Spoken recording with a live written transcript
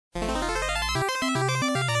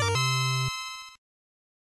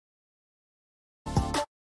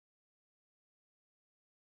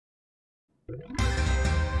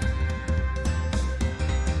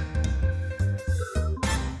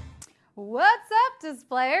What's up,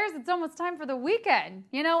 displayers? It's almost time for the weekend.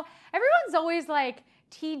 You know, everyone's always like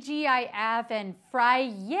TGIF and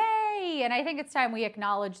Friday, and I think it's time we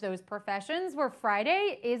acknowledge those professions where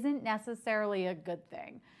Friday isn't necessarily a good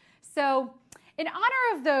thing. So, in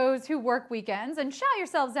honor of those who work weekends, and shout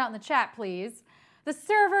yourselves out in the chat, please, the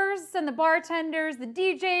servers and the bartenders, the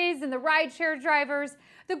DJs and the rideshare drivers,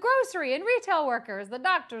 the grocery and retail workers, the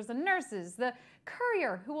doctors and nurses, the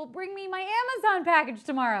courier who will bring me my Amazon package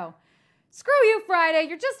tomorrow. Screw you, Friday.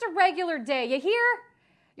 You're just a regular day. You hear?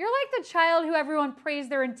 You're like the child who everyone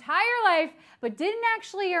praised their entire life but didn't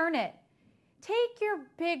actually earn it. Take your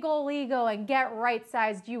big ol' ego and get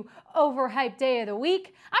right-sized, you overhyped day of the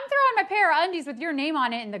week. I'm throwing my pair of undies with your name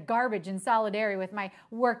on it in the garbage in solidarity with my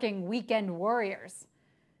working weekend warriors.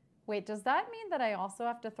 Wait, does that mean that I also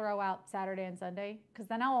have to throw out Saturday and Sunday? Because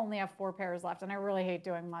then I'll only have 4 pairs left, and I really hate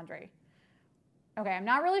doing laundry. Okay, I'm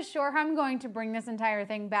not really sure how I'm going to bring this entire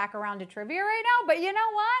thing back around to trivia right now, but you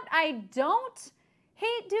know what? I don't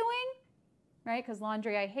hate doing, right? Because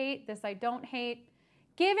laundry I hate, this I don't hate.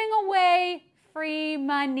 Giving away free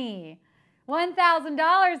money.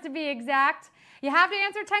 $1,000 to be exact. You have to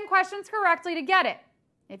answer 10 questions correctly to get it.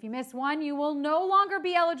 If you miss one, you will no longer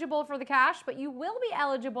be eligible for the cash, but you will be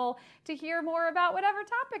eligible to hear more about whatever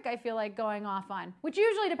topic I feel like going off on, which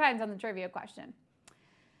usually depends on the trivia question.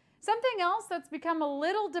 Something else that's become a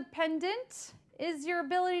little dependent is your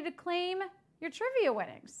ability to claim your trivia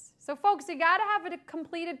winnings. So folks, you gotta have a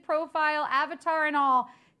completed profile, avatar and all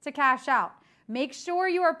to cash out. Make sure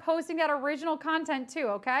you are posting that original content too,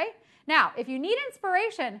 okay? Now, if you need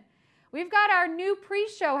inspiration, we've got our new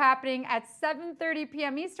pre-show happening at 7:30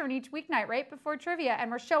 p.m. Eastern each weeknight right before trivia, and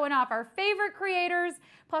we're showing off our favorite creators,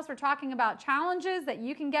 plus we're talking about challenges that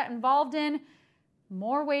you can get involved in,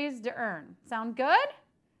 more ways to earn. Sound good?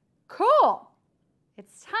 Cool!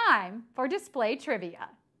 It's time for display trivia.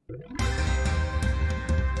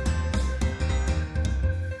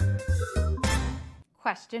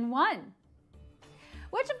 Question 1.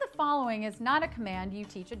 Which of the following is not a command you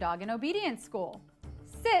teach a dog in obedience school?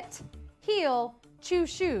 Sit, heel, chew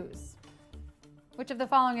shoes. Which of the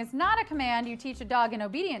following is not a command you teach a dog in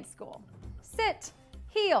obedience school? Sit,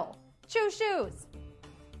 heel, chew shoes.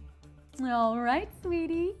 All right,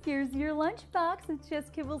 sweetie, here's your lunchbox. It's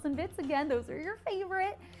just kibbles and bits again. Those are your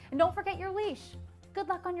favorite. And don't forget your leash. Good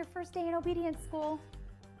luck on your first day in obedience school.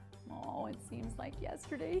 Oh, it seems like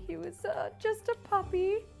yesterday he was just a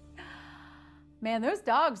puppy. Man, those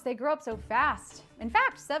dogs, they grow up so fast. In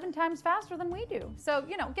fact, 7 times faster than we do. So,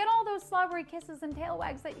 you know, get all those slobbery kisses and tail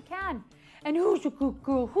wags that you can. And who's a good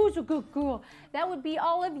girl? Who's a good girl? That would be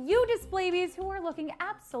all of you displays who are looking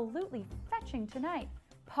absolutely fetching tonight.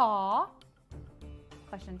 Paw.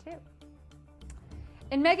 Question 2.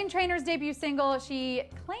 In Meghan Trainor's debut single, she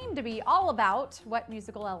claimed to be all about what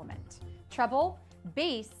musical element? Treble,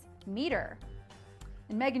 bass, meter.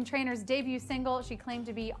 In Meghan Trainor's debut single, she claimed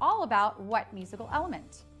to be all about what musical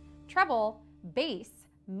element? Treble, bass,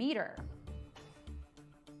 meter.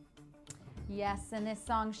 Yes, in this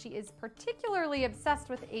song, she is particularly obsessed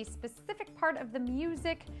with a specific part of the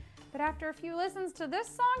music, but after a few listens to this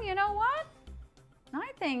song, you know what?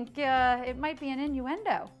 I think it might be an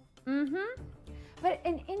innuendo. But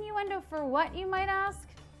an innuendo for what, you might ask?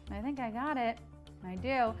 I think I got it. I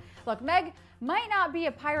do. Look, Meg might not be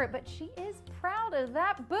a pirate, but she is proud of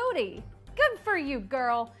that booty. Good for you,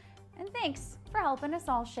 girl. And thanks for helping us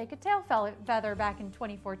all shake a tail feather back in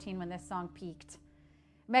 2014 when this song peaked.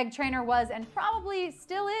 Meg Trainor was, and probably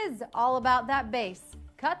still is, all about that bass.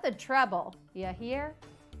 Cut the treble. You hear?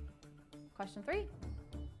 Question 3.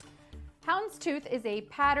 Houndstooth is a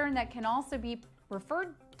pattern that can also be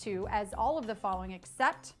referred to as all of the following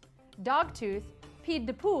except dogtooth, pied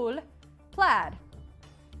de poule, plaid.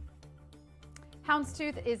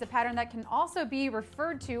 Houndstooth is a pattern that can also be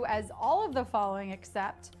referred to as all of the following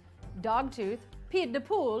except dogtooth, pied de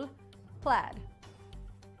poule, plaid.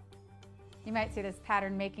 You might see this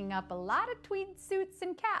pattern making up a lot of tweed suits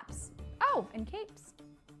and caps. Oh, and capes.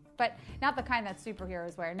 But not the kind that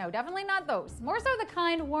superheroes wear. No, definitely not those. More so the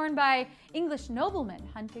kind worn by English noblemen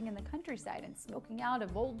hunting in the countryside and smoking out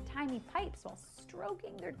of old-timey pipes while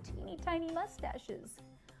stroking their teeny tiny mustaches.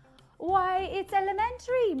 Why, it's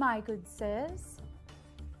elementary, my good sirs.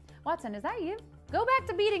 Watson, is that you? Go back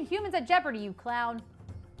to beating humans at Jeopardy, you clown.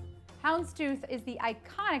 Houndstooth is the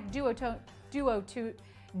iconic duotone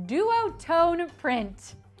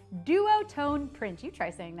print. Duotone print. You try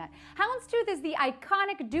saying that. Houndstooth is the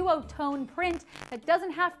iconic duotone print that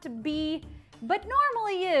doesn't have to be, but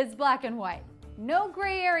normally is, black and white. No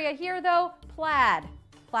gray area here, though. Plaid.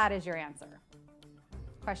 Plaid is your answer.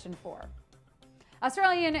 Question 4.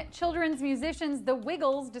 Australian children's musicians The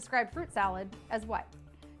Wiggles describe fruit salad as what?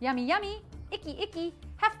 Yummy, yummy, icky, icky,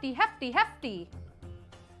 hefty, hefty, hefty.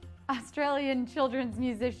 Australian children's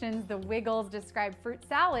musicians The Wiggles describe fruit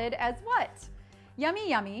salad as what? Yummy,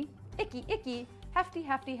 yummy, icky, icky, hefty,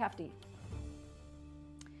 hefty, hefty.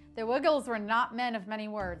 The Wiggles were not men of many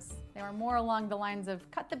words. They were more along the lines of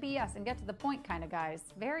cut the BS and get to the point kind of guys.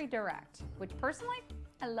 Very direct, which personally,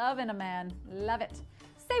 I love in a man. Love it.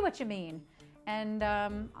 Say what you mean. And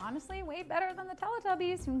honestly, way better than the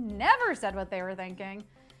Teletubbies, who never said what they were thinking.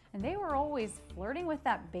 And they were always flirting with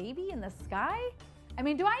that baby in the sky. I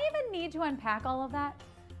mean, do I even need to unpack all of that?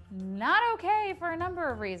 Not okay for a number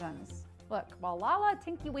of reasons. Look, while Lala,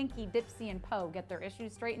 Tinky Winky, Dipsy, and Poe get their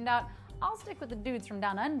issues straightened out, I'll stick with the dudes from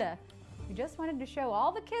down under who just wanted to show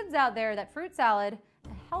all the kids out there that fruit salad,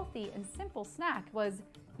 a healthy and simple snack, was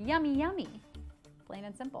yummy, yummy. Plain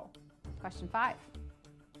and simple. Question 5.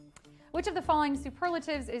 Which of the following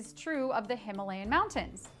superlatives is true of the Himalayan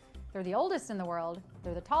mountains? They're the oldest in the world,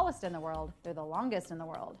 they're the tallest in the world, they're the longest in the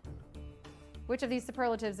world. Which of these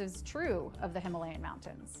superlatives is true of the Himalayan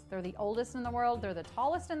mountains? They're the oldest in the world, they're the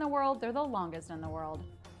tallest in the world, they're the longest in the world.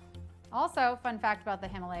 Also, fun fact about the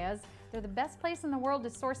Himalayas, they're the best place in the world to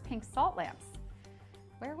source pink salt lamps.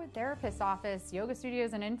 Where would therapist's office, yoga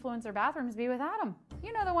studios, and influencer bathrooms be without them?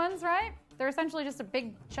 You know the ones, right? They're essentially just a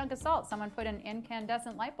big chunk of salt someone put an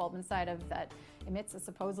incandescent light bulb inside of that emits a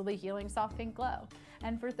supposedly healing soft pink glow.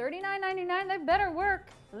 And for $39.99, they better work.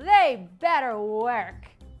 They better work.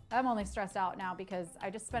 I'm only stressed out now because I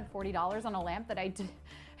just spent $40 on a lamp that I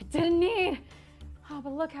didn't need. Oh,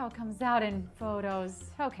 but look how it comes out in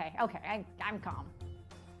photos. Okay, I'm calm.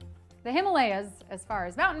 The Himalayas, as far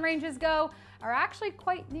as mountain ranges go, are actually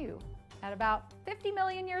quite new, at about 50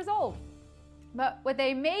 million years old. But what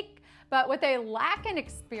they lack in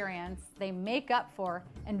experience, they make up for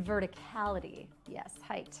in verticality. Yes,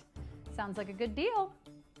 height. Sounds like a good deal.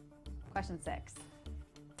 Question 6.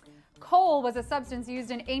 Coal was a substance used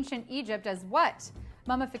in ancient Egypt as what?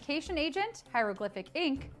 Mummification agent, hieroglyphic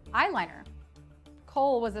ink, eyeliner.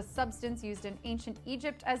 Coal was a substance used in ancient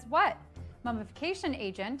Egypt as what? Mummification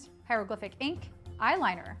agent, hieroglyphic ink,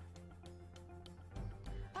 eyeliner.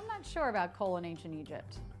 I'm not sure about coal in ancient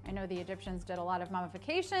Egypt. I know the Egyptians did a lot of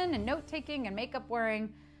mummification and note-taking and makeup wearing,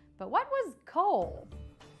 but what was coal?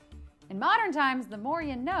 In modern times, the more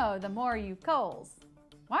you know, the more you coals.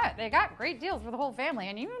 What? They got great deals for the whole family,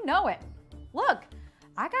 and you know it. Look,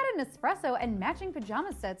 I got an espresso and matching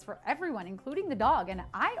pajama sets for everyone, including the dog, and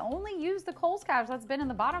I only use the Kohl's cash that's been in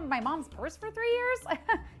the bottom of my mom's purse for 3 years?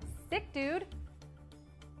 Sick, dude.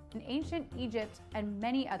 In ancient Egypt and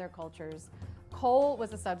many other cultures, coal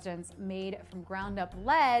was a substance made from ground up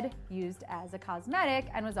lead used as a cosmetic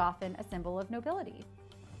and was often a symbol of nobility.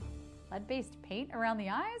 Lead-based paint around the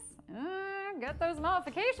eyes? Get those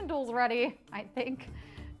mummification tools ready, I think.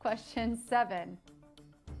 Question 7.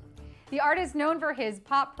 The artist known for his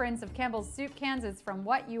pop prints of Campbell's soup cans is from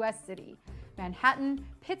what U.S. city? Manhattan,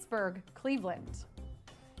 Pittsburgh, Cleveland.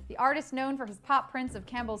 The artist known for his pop prints of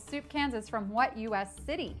Campbell's soup cans is from what U.S.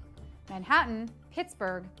 city? Manhattan,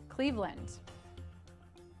 Pittsburgh, Cleveland.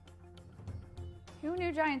 Who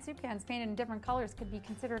knew giant soup cans painted in different colors could be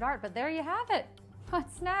considered art? But there you have it.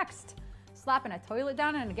 What's next? Slapping a toilet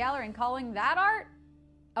down in a gallery and calling that art?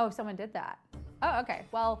 Oh, someone did that. Oh, okay.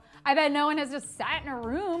 Well, I bet no one has just sat in a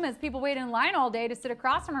room as people wait in line all day to sit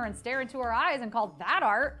across from her and stare into her eyes and called that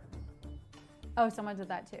art. Oh, someone did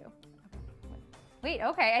that too. Wait,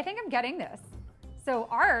 okay, I think I'm getting this. So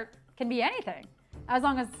art can be anything, as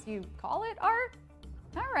long as you call it art?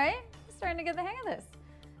 All right, I'm starting to get the hang of this.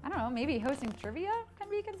 I don't know, maybe hosting trivia can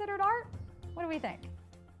be considered art? What do we think?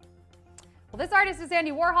 Well, this artist is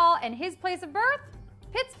Andy Warhol, and his place of birth?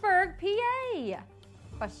 Pittsburgh, PA.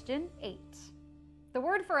 Question 8. The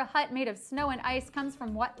word for a hut made of snow and ice comes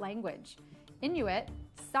from what language? Inuit,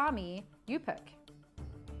 Sami, Yupik.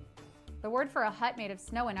 The word for a hut made of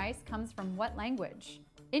snow and ice comes from what language?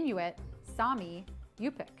 Inuit, Sami,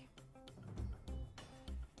 Yupik.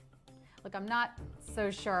 Look, I'm not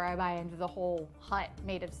so sure I buy into the whole hut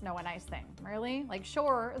made of snow and ice thing. Really? Like,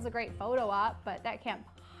 sure, it's a great photo op, but that can't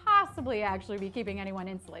possibly actually be keeping anyone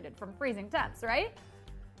insulated from freezing temps, right?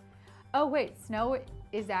 Oh wait, snow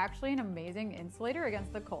is actually an amazing insulator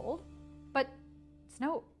against the cold, but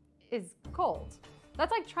snow is cold.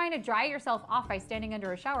 That's like trying to dry yourself off by standing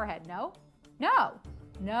under a shower head, no? No,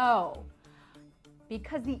 no.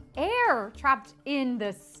 Because the air trapped in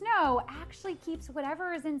the snow actually keeps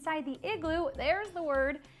whatever is inside the igloo, there's the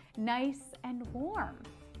word, nice and warm.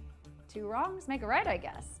 2 wrongs make a right, I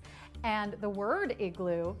guess. And the word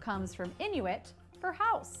igloo comes from Inuit for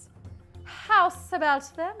house. House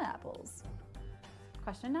about them apples.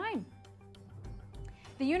 Question 9.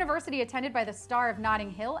 The university attended by the star of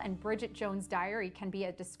Notting Hill and Bridget Jones' Diary can be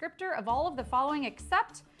a descriptor of all of the following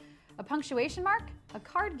except a punctuation mark, a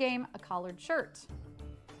card game, a collared shirt.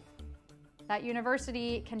 That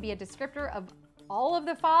university can be a descriptor of all of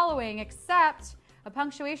the following except a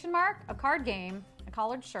punctuation mark, a card game, a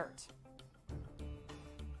collared shirt.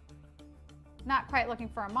 Not quite looking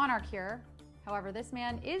for a monarch here. However, this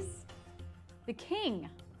man is the king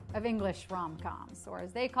of English rom-coms, or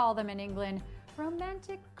as they call them in England,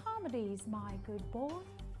 romantic comedies, my good boy.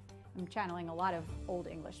 I'm channeling a lot of old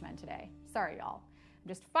Englishmen today. Sorry, y'all. I'm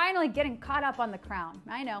just finally getting caught up on The Crown.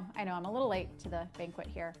 I know, I'm a little late to the banquet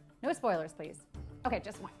here. No spoilers, please. Okay,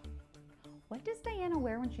 just one. What does Diana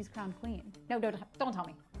wear when she's crowned queen? No, don't tell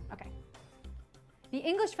me. Okay. The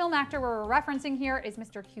English film actor we're referencing here is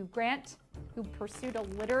Mr. Hugh Grant, who pursued a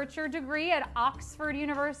literature degree at Oxford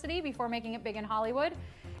University before making it big in Hollywood.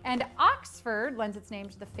 And Oxford lends its name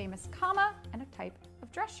to the famous comma and a type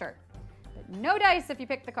of dress shirt. But no dice if you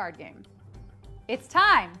pick the card game. It's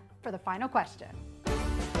time for the final question.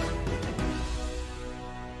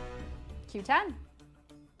 Q10.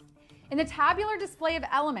 In the tabular display of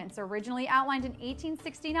elements originally outlined in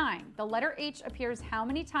 1869, the letter H appears how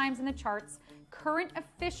many times in the chart's current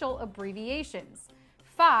official abbreviations?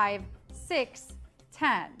 5, 6,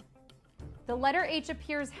 10. The letter H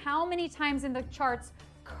appears how many times in the chart's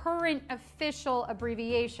current official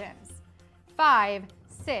abbreviations? 5,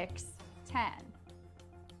 6, 10.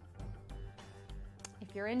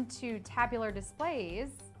 If you're into tabular displays,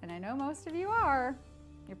 and I know most of you are,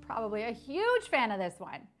 you're probably a huge fan of this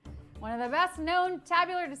one. One of the best known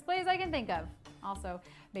tabular displays I can think of. Also,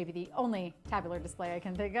 maybe the only tabular display I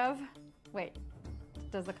can think of. Wait,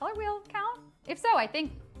 does the color wheel count? If so, I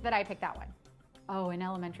think that I picked that one. Oh, in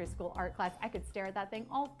elementary school art class, I could stare at that thing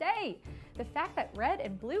all day. The fact that red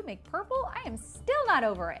and blue make purple, I am still not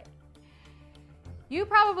over it. You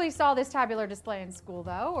probably saw this tabular display in school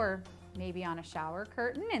though, or maybe on a shower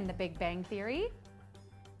curtain in The Big Bang Theory.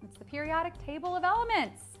 It's the periodic table of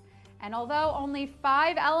elements. And although only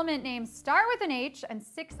 5 element names start with an H and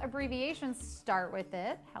 6 abbreviations start with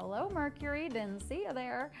it, hello Mercury, didn't see you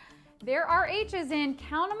there, there are H's in,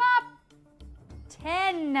 count them up,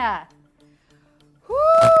 10.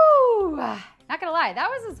 Whoo! Not gonna lie, that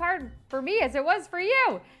was as hard for me as it was for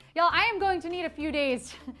you. Y'all, I am going to need a few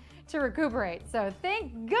days to recuperate, so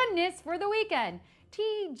thank goodness for the weekend.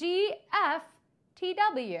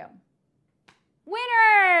 TGFTW.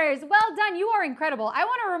 Winners! Well done, you are incredible. I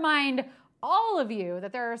want to remind all of you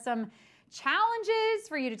that there are some challenges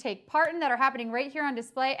for you to take part in that are happening right here on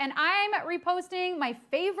display, and I'm reposting my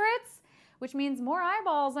favorites, which means more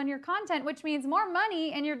eyeballs on your content, which means more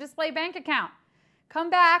money in your display bank account. Come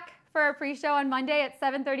back for our pre-show on Monday at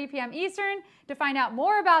 7:30 p.m. Eastern to find out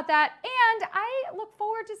more about that, and I look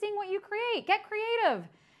forward to seeing what you create. Get creative.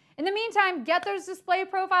 In the meantime, get those display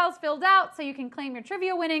profiles filled out so you can claim your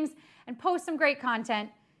trivia winnings and post some great content.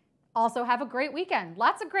 Also, have a great weekend.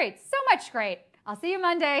 Lots of great, so much great. I'll see you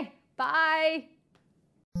Monday. Bye.